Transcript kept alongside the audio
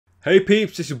Hey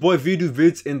peeps, it's your boy Veedu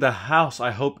Vidz in the house. I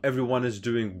hope everyone is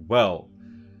doing well.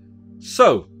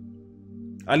 So,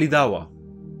 Ali Dawah,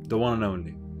 the one and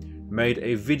only, made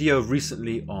a video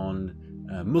recently on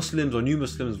Muslims or new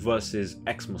Muslims versus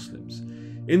ex-Muslims.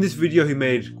 In this video he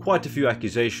made quite a few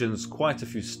accusations, quite a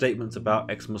few statements about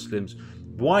ex-Muslims,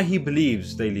 why he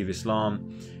believes they leave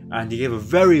Islam, and he gave a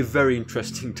very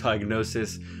interesting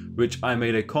diagnosis, which I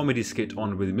made a comedy skit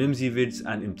on with Mimsy Vidz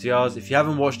and Imtiaz. If you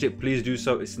haven't watched it, please do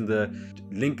so. It's in the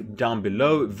link down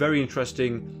below. Very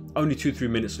interesting, only 2-3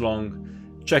 minutes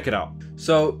long. Check it out.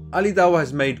 So Ali Dawah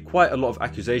has made quite a lot of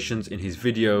accusations in his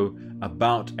video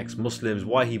about ex-Muslims,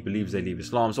 why he believes they leave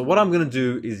Islam. So what I'm going to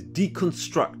do is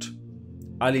deconstruct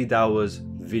Ali Dawah's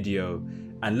video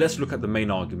and let's look at the main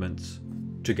arguments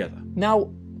together.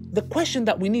 Now, the question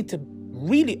that we need to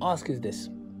really ask is this.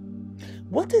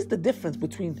 What is the difference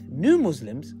between new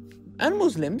Muslims and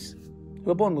Muslims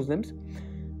who are born Muslims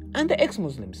and the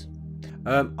ex-Muslims?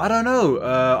 I don't know.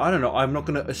 I'm not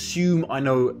going to assume I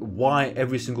know why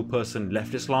every single person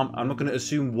left Islam. I'm not going to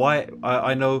assume why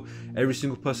I know every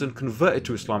single person converted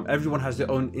to Islam. Everyone has their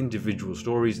own individual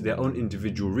stories, their own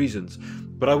individual reasons.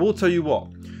 But I will tell you what,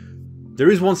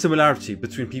 there is one similarity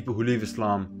between people who leave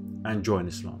Islam and join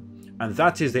Islam. And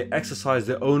that is they exercise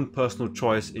their own personal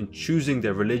choice in choosing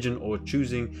their religion or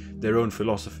choosing their own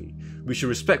philosophy. We should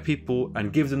respect people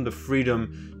and give them the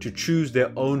freedom to choose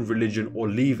their own religion or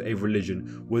leave a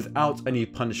religion without any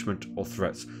punishment or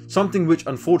threats. Something which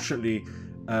unfortunately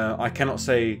I cannot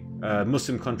say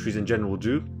Muslim countries in general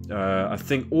do. I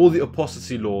think all the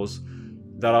apostasy laws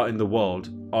that are in the world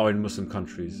are in Muslim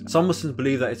countries. Some Muslims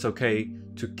believe that it's okay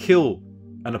to kill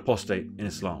an apostate in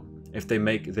Islam if they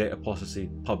make their apostasy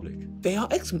public. They are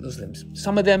ex-Muslims.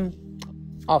 Some of them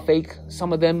are fake.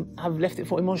 Some of them have left it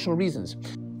for emotional reasons.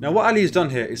 Now what Ali has done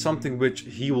here is something which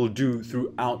he will do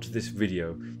throughout this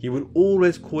video. He will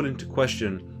always call into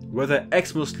question whether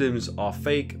ex-Muslims are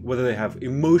fake, whether they have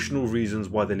emotional reasons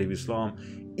why they leave Islam.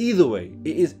 Either way,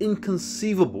 it is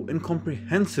inconceivable,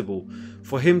 incomprehensible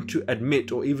for him to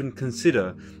admit or even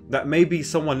consider that maybe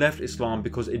someone left Islam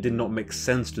because it did not make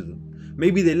sense to them.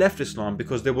 Maybe they left Islam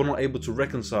because they were not able to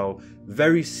reconcile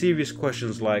very serious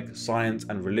questions like science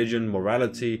and religion,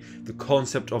 morality, the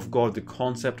concept of God, the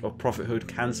concept of prophethood,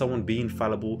 can someone be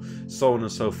infallible, so on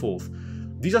and so forth.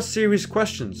 These are serious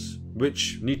questions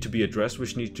which need to be addressed,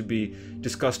 which need to be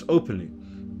discussed openly.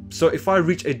 So if I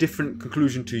reach a different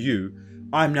conclusion to you,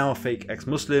 I'm now a fake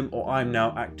ex-Muslim or I'm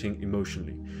now acting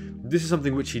emotionally. This is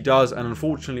something which he does, and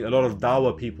unfortunately a lot of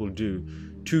Dawah people do,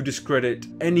 to discredit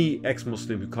any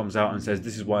ex-Muslim who comes out and says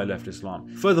this is why I left Islam.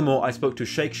 Furthermore, I spoke to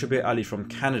Sheikh Shabir Ali from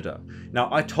Canada. Now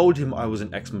I told him I was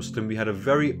an ex-Muslim. We had a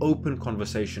very open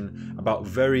conversation about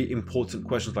very important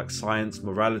questions like science,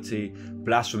 morality,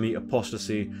 blasphemy,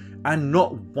 apostasy, and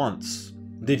not once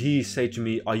did he say to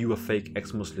me, are you a fake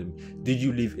ex-Muslim? Did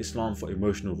you leave Islam for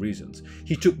emotional reasons?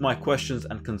 He took my questions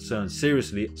and concerns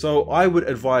seriously. So I would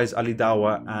advise Ali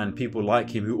Dawah and people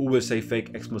like him who always say fake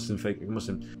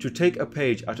ex-Muslim, to take a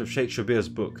page out of Sheikh Shabir's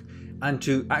book and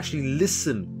to actually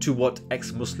listen to what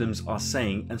ex-Muslims are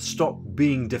saying and stop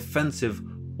being defensive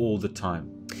all the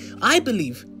time. I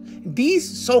believe these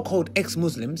so-called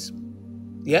ex-Muslims,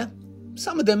 yeah,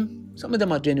 some of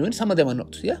them are genuine, some of them are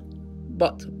not, yeah?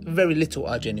 But very little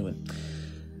are genuine.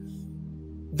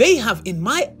 They have, in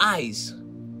my eyes,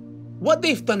 what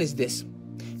they've done is this.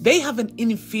 They have an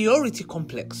inferiority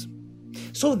complex.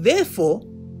 So therefore,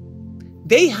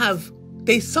 they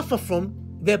suffer from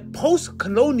their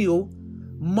post-colonial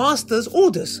master's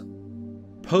orders.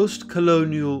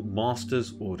 Post-colonial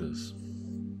master's orders.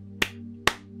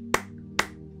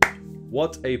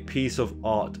 What a piece of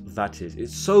art that is.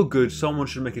 It's so good, someone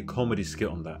should make a comedy skit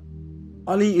on that.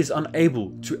 Ali is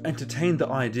unable to entertain the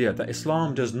idea that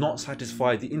Islam does not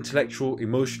satisfy the intellectual,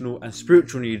 emotional and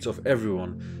spiritual needs of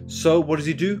everyone. So what does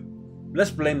he do?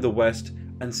 Let's blame the West,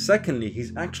 and secondly,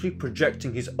 he's actually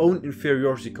projecting his own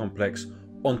inferiority complex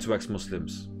onto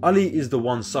ex-Muslims. Ali is the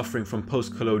one suffering from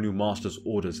post-colonial masters'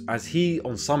 orders, as he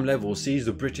on some level sees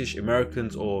the British,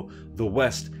 Americans or the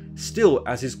West still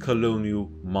as his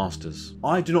colonial masters.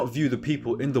 I do not view the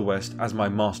people in the West as my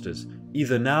masters,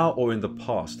 either now or in the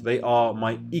past. They are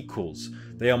my equals.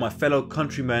 They are my fellow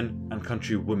countrymen and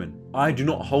countrywomen. I do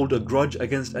not hold a grudge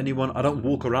against anyone. I don't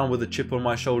walk around with a chip on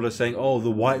my shoulder saying, oh, the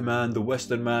white man, the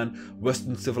Western man,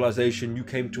 Western civilization, you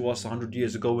came to us 100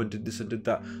 years ago and did this and did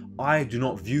that. I do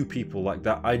not view people like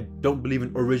that. I don't believe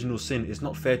in original sin. It's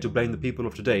not fair to blame the people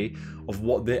of today of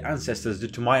what their ancestors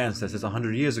did to my ancestors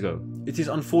 100 years ago. It is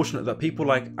unfortunate that people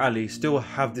like Ali still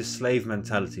have this slave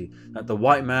mentality, that the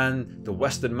white man, the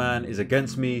Western man is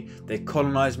against me, they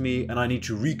colonize me, and I need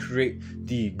to recreate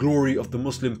the glory of the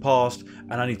Muslim past,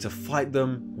 and I need to fight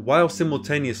them, while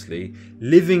simultaneously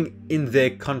living in their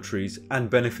countries and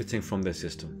benefiting from their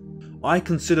system. I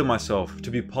consider myself to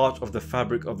be part of the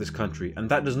fabric of this country, and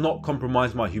that does not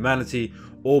compromise my humanity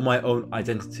or my own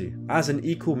identity. As an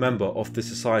equal member of this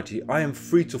society, I am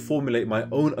free to formulate my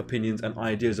own opinions and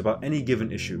ideas about any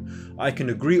given issue. I can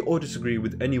agree or disagree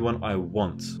with anyone I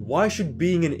want. Why should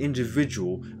being an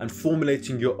individual and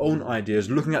formulating your own ideas,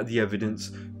 looking at the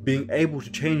evidence, being able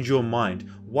to change your mind,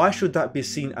 why should that be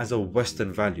seen as a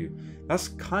Western value? That's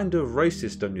kind of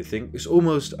racist, don't you think? It's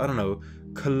almost, I don't know,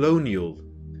 colonial.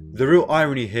 The real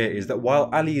irony here is that while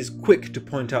Ali is quick to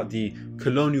point out the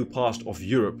colonial past of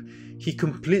Europe, he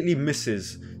completely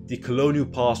misses the colonial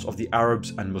past of the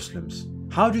Arabs and Muslims.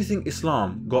 How do you think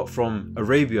Islam got from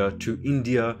Arabia to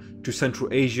India, to Central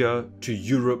Asia, to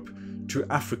Europe, to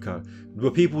Africa?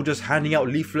 Were people just handing out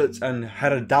leaflets and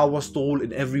had a dawah stall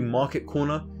in every market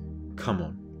corner? Come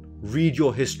on, read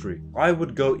your history. I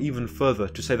would go even further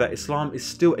to say that Islam is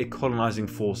still a colonizing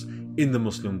force in the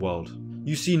Muslim world.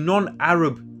 You see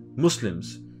non-Arab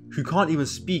Muslims who can't even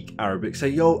speak Arabic say,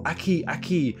 yo, Aki,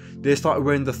 Aki. They start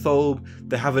wearing the thobe.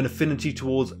 They have an affinity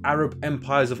towards Arab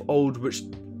empires of old, which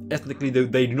ethnically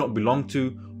they do not belong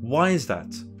to. Why is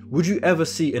that? Would you ever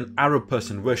see an Arab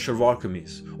person wear shalwar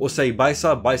kameez or say, bhai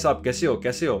saab, kaise ho,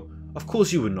 kaise ho? Of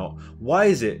course you would not. Why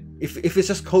is it? If it's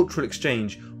just cultural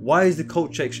exchange, why is the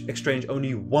culture exchange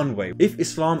only one way? If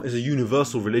Islam is a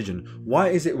universal religion, why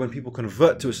is it when people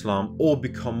convert to Islam or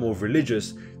become more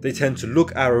religious, they tend to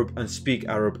look Arab and speak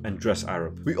Arab and dress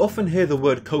Arab? We often hear the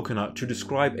word coconut to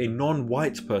describe a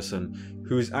non-white person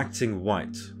who is acting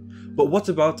white. But what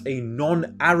about a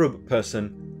non-Arab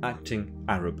person acting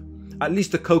Arab? At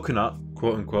least the coconut,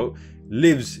 quote unquote,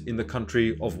 lives in the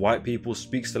country of white people,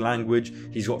 speaks the language,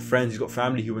 he's got friends, he's got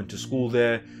family, he went to school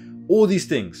there, all these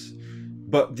things.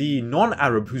 But the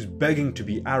non-Arab who's begging to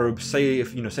be Arab,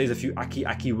 says a few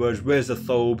Aki words, wears the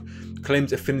thobe,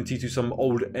 claims affinity to some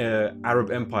old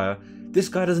Arab empire, this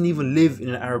guy doesn't even live in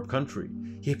an Arab country.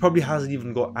 He probably hasn't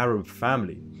even got Arab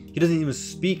family. He doesn't even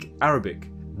speak Arabic.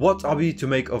 What are we to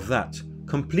make of that?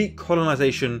 Complete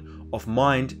colonization of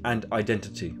mind and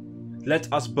identity.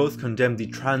 Let us both condemn the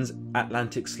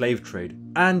transatlantic slave trade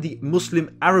and the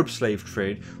Muslim-Arab slave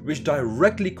trade, which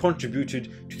directly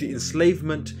contributed to the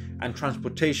enslavement and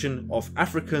transportation of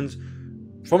Africans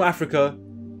from Africa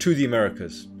to the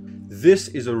Americas. This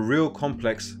is a real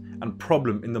complex and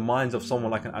problem in the minds of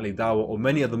someone like an Ali Dawah or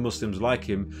many other Muslims like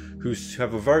him who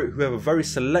have a very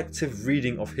selective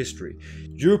reading of history.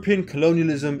 European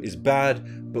colonialism is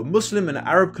bad, but Muslim and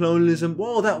Arab colonialism,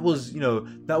 well, that was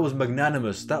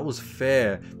magnanimous, that was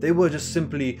fair. They were just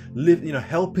simply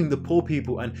helping the poor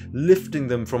people and lifting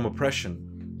them from oppression.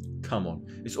 Come on.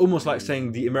 It's almost like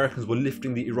saying the Americans were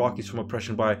lifting the Iraqis from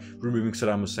oppression by removing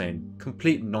Saddam Hussein.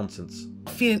 Complete nonsense.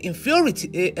 Feeling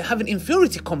inferiority, having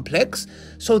inferiority complex.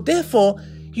 So therefore,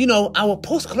 our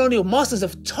post-colonial masters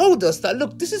have told us that,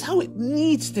 look, this is how it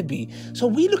needs to be. So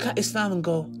we look at Islam and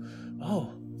go,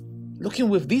 oh, looking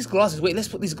with these glasses, wait, let's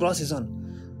put these glasses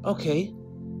on. Okay,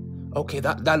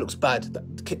 that looks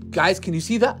bad. Guys, can you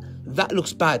see that? That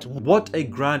looks bad. What a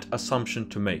grand assumption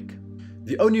to make.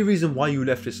 The only reason why you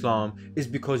left Islam is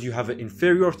because you have an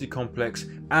inferiority complex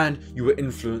and you were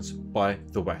influenced by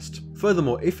the West.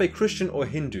 Furthermore, if a Christian or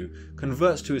Hindu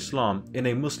converts to Islam in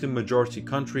a Muslim majority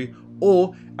country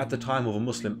or at the time of a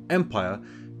Muslim empire,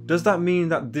 does that mean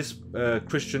that this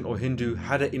Christian or Hindu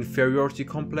had an inferiority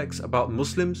complex about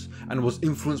Muslims and was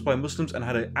influenced by Muslims and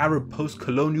had an Arab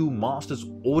post-colonial master's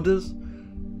orders?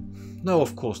 No,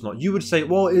 of course not. You would say,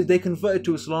 well, they converted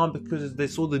to Islam because they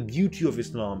saw the beauty of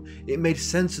Islam. It made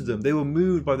sense to them. They were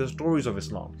moved by the stories of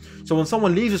Islam. So when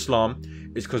someone leaves Islam,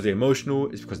 it's because they're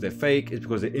emotional, it's because they're fake, it's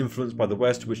because they're influenced by the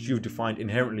West, which you've defined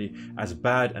inherently as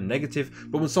bad and negative.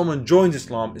 But when someone joins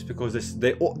Islam, it's because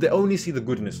they only see the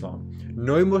good in Islam.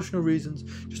 No emotional reasons,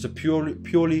 just a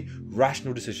purely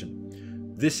rational decision.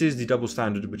 This is the double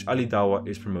standard which Ali Dawah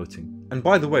is promoting. And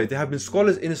by the way, there have been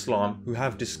scholars in Islam who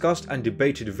have discussed and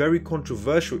debated very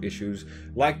controversial issues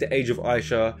like the age of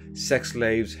Aisha, sex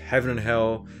slaves, heaven and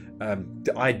hell,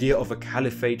 the idea of a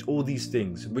caliphate, all these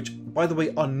things, which by the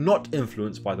way are not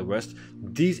influenced by the West.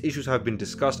 These issues have been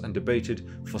discussed and debated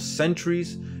for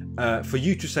centuries. For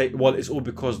you to say, well, it's all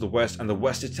because of the West and the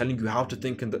West is telling you how to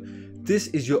think, and this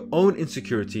is your own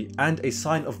insecurity and a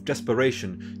sign of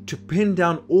desperation to pin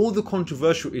down all the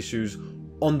controversial issues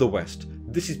on the West.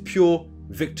 This is pure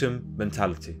victim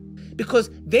mentality. Because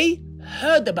they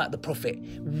heard about the Prophet.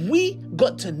 We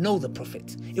got to know the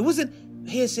Prophet. It wasn't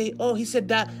hearsay, oh, he said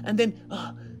that, and then,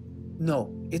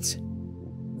 no, it's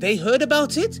They heard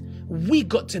about it. We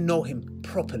got to know him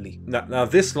properly. Now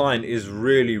this line is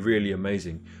really, really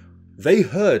amazing. They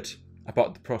heard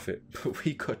about the Prophet, but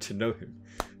we got to know him.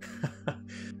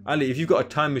 Ali, if you've got a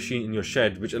time machine in your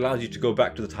shed which allows you to go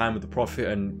back to the time of the Prophet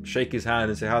and shake his hand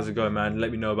and say, how's it going, man?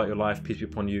 Let me know about your life, peace be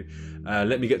upon you.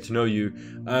 Let me get to know you.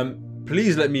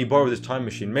 Please let me borrow this time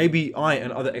machine. Maybe I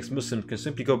and other ex-Muslims can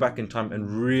simply go back in time and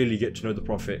really get to know the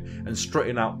Prophet and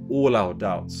straighten out all our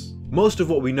doubts. Most of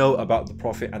what we know about the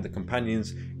Prophet and the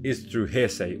companions is through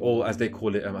hearsay, or as they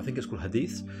call it, I think it's called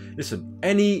hadith. Listen,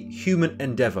 any human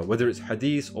endeavor, whether it's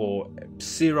hadith or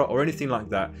seerah or anything like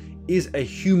that, is a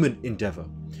human endeavor,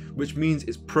 which means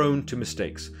it's prone to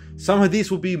mistakes. Some hadiths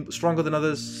will be stronger than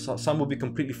others, some will be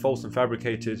completely false and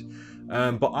fabricated,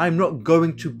 but I'm not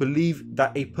going to believe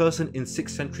that a person in 6th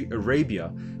century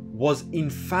Arabia was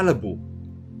infallible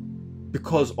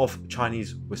because of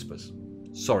Chinese whispers.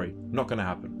 Sorry, not going to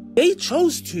happen. They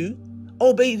chose to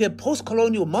obey their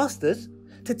post-colonial masters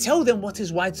to tell them what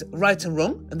is right and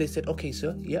wrong, and they said, okay,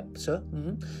 sir, yep, sir.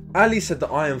 Ali said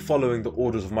that I am following the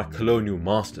orders of my colonial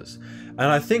masters, and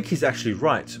I think he's actually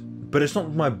right, but it's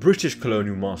not my British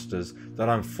colonial masters that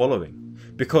I'm following,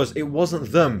 because it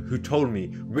wasn't them who told me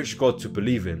which God to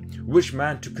believe in, which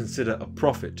man to consider a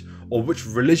prophet, or which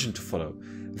religion to follow.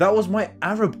 That was my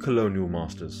Arab colonial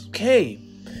masters. Okay,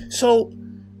 so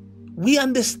we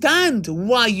understand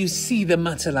why you see the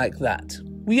matter like that.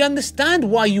 We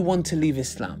understand why you want to leave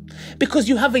Islam. Because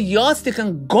you have a yardstick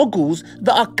and goggles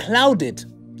that are clouded,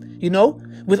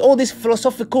 with all these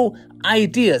philosophical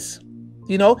ideas,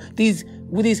 with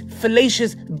these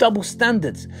fallacious double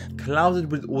standards. Clouded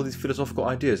with all these philosophical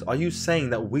ideas. Are you saying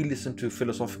that we listen to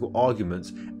philosophical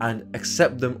arguments and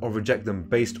accept them or reject them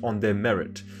based on their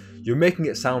merit? You're making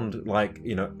it sound like,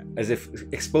 as if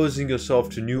exposing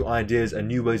yourself to new ideas and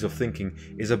new ways of thinking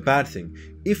is a bad thing.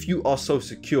 If you are so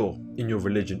secure in your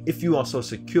religion, if you are so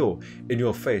secure in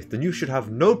your faith, then you should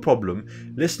have no problem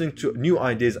listening to new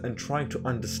ideas and trying to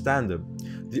understand them.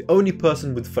 The only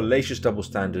person with fallacious double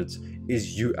standards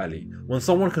is you, Ali. When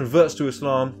someone converts to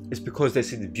Islam, it's because they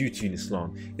see the beauty in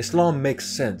Islam. Islam makes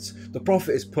sense. The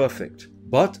Prophet is perfect.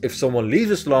 But if someone leaves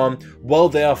Islam, well,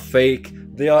 they are fake,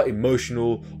 they are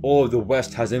emotional, or the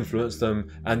West has influenced them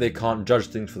and they can't judge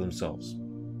things for themselves.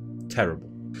 Terrible.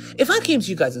 If I came to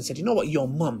you guys and said, you know what, your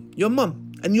mum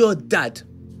and your dad,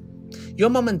 your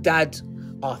mum and dad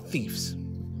are thieves.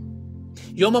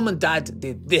 Your mum and dad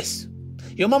did this.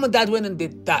 Your mum and dad went and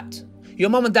did that. Your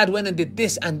mum and dad went and did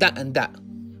this and that and that.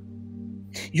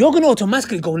 You're going to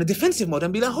automatically go in a defensive mode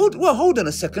and be like, hold on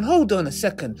a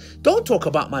second. Don't talk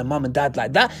about my mum and dad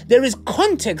like that. There is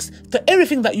context to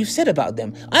everything that you've said about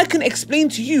them. I can explain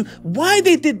to you why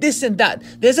they did this and that.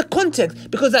 There's a context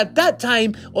because at that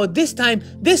time or this time,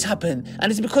 this happened.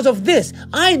 And it's because of this.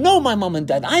 I know my mum and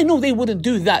dad. I know they wouldn't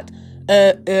do that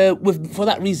for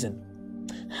that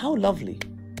reason. How lovely.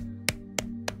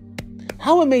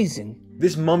 How amazing.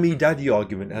 This mummy-daddy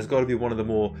argument has got to be one of the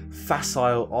more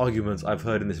facile arguments I've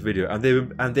heard in this video, and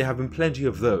there have been plenty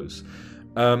of those.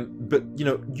 But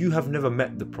you have never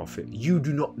met the Prophet. You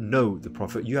do not know the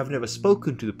Prophet. You have never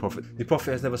spoken to the Prophet. The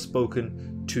Prophet has never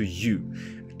spoken to you.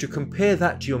 To compare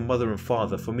that to your mother and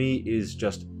father, for me, is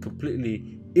just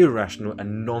completely irrational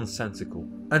and nonsensical.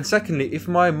 And secondly, if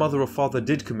my mother or father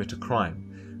did commit a crime,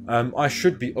 I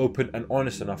should be open and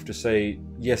honest enough to say,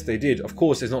 yes, they did. Of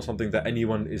course, it's not something that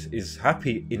anyone is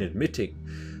happy in admitting.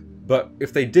 But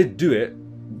if they did do it,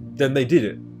 then they did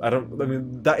it.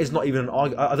 That is not even an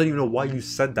argument. I don't even know why you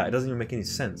said that. It doesn't even make any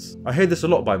sense. I hear this a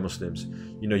lot by Muslims.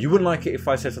 You wouldn't like it if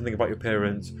I said something about your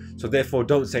parents, so therefore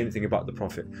don't say anything about the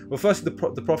Prophet. Well, firstly,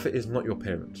 the Prophet is not your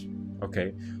parent.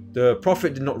 Okay? The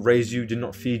Prophet did not raise you, did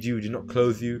not feed you, did not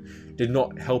clothe you, did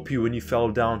not help you when you fell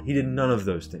down. He did none of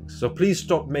those things. So please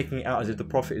stop making it out as if the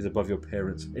Prophet is above your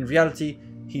parents. In reality,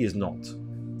 he is not.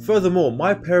 Furthermore,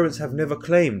 my parents have never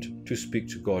claimed to speak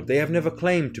to God. They have never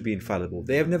claimed to be infallible.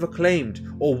 They have never claimed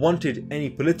or wanted any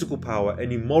political power,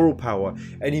 any moral power,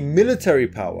 any military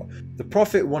power. The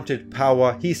Prophet wanted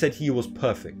power. He said he was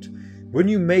perfect. When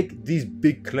you make these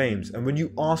big claims and when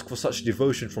you ask for such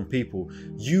devotion from people,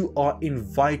 you are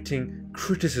inviting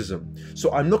criticism.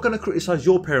 So I'm not going to criticize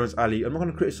your parents, Ali. I'm not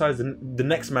going to criticize the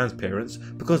next man's parents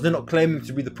because they're not claiming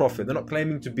to be the Prophet. They're not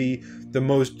claiming to be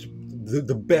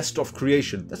the best of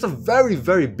creation. That's a very,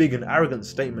 very big and arrogant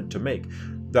statement to make.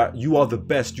 That you are the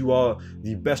best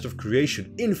of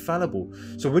creation, infallible.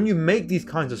 So when you make these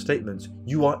kinds of statements,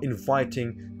 you are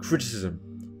inviting criticism.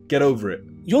 Get over it.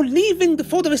 You're leaving the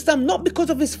fold of Islam not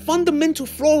because of his fundamental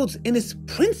flaws in his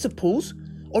principles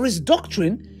or his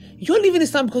doctrine. You're leaving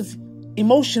Islam because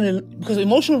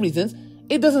emotional reasons.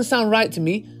 It doesn't sound right to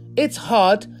me. It's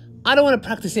hard. I don't want to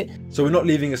practice it. So we're not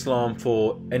leaving Islam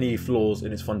for any flaws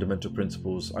in its fundamental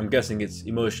principles. I'm guessing it's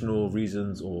emotional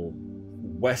reasons or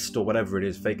West or whatever it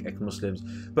is, fake ex-Muslims.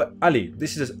 But Ali,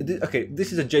 this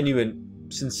is a genuine,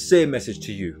 sincere message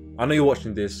to you. I know you're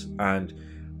watching this, and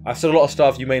I've said a lot of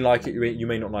stuff. You may like it, you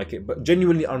may not like it, but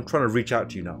genuinely, I'm trying to reach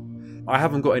out to you now. I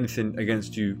haven't got anything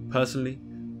against you personally,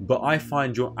 but I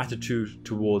find your attitude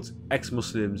towards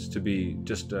ex-Muslims to be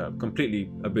just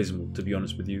completely abysmal, to be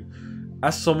honest with you.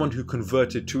 As someone who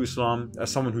converted to Islam, as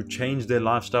someone who changed their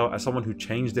lifestyle, as someone who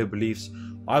changed their beliefs,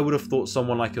 I would have thought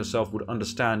someone like yourself would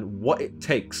understand what it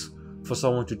takes for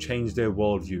someone to change their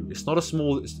worldview. It's not a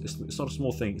small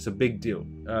thing. It's a big deal.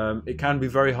 It can be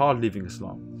very hard leaving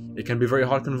Islam. It can be very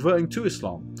hard converting to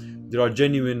Islam. There are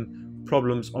genuine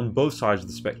problems on both sides of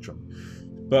the spectrum.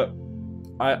 But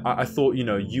I thought, you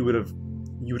know, you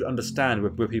would understand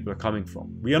where people are coming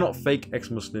from. We are not fake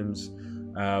ex-Muslims.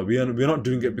 We're not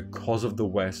doing it because of the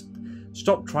West.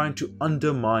 Stop trying to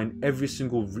undermine every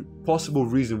single possible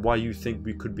reason why you think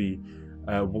we could be,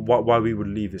 why we would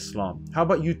leave Islam. How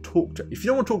about you talk to, if you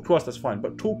don't want to talk to us, that's fine,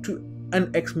 but talk to an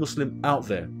ex-Muslim out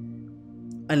there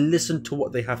and listen to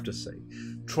what they have to say.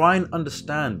 Try and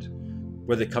understand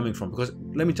where they're coming from, because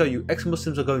let me tell you,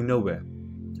 ex-Muslims are going nowhere.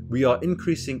 We are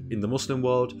increasing in the Muslim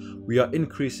world. We are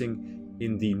increasing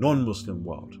in the non-Muslim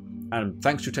world. And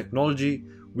thanks to technology,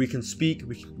 we can speak,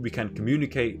 we can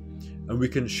communicate, and we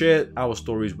can share our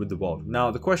stories with the world.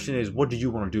 Now, the question is, what do you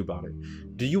want to do about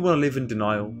it? Do you want to live in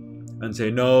denial and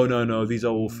say, no, these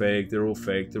are all fake, they're all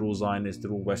Zionist,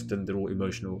 they're all Western, they're all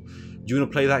emotional? Do you want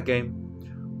to play that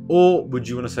game? Or would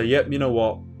you want to say, yep, you know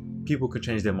what? People can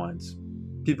change their minds.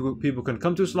 People can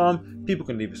come to Islam, people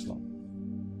can leave Islam.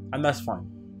 And that's fine.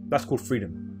 That's called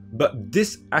freedom. But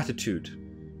this attitude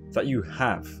that you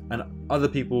have, and other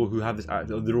people who have this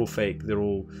attitude, they're all fake, they're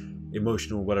all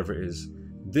emotional, whatever it is,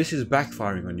 this is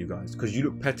backfiring on you guys, because you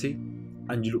look petty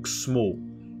and you look small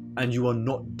and you are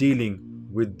not dealing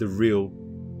with the real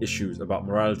issues about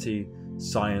morality,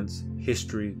 science,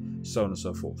 history, so on and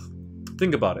so forth.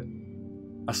 Think about it.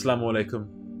 Assalamu alaikum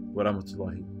wa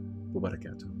rahmatullahi wa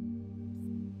barakatuh.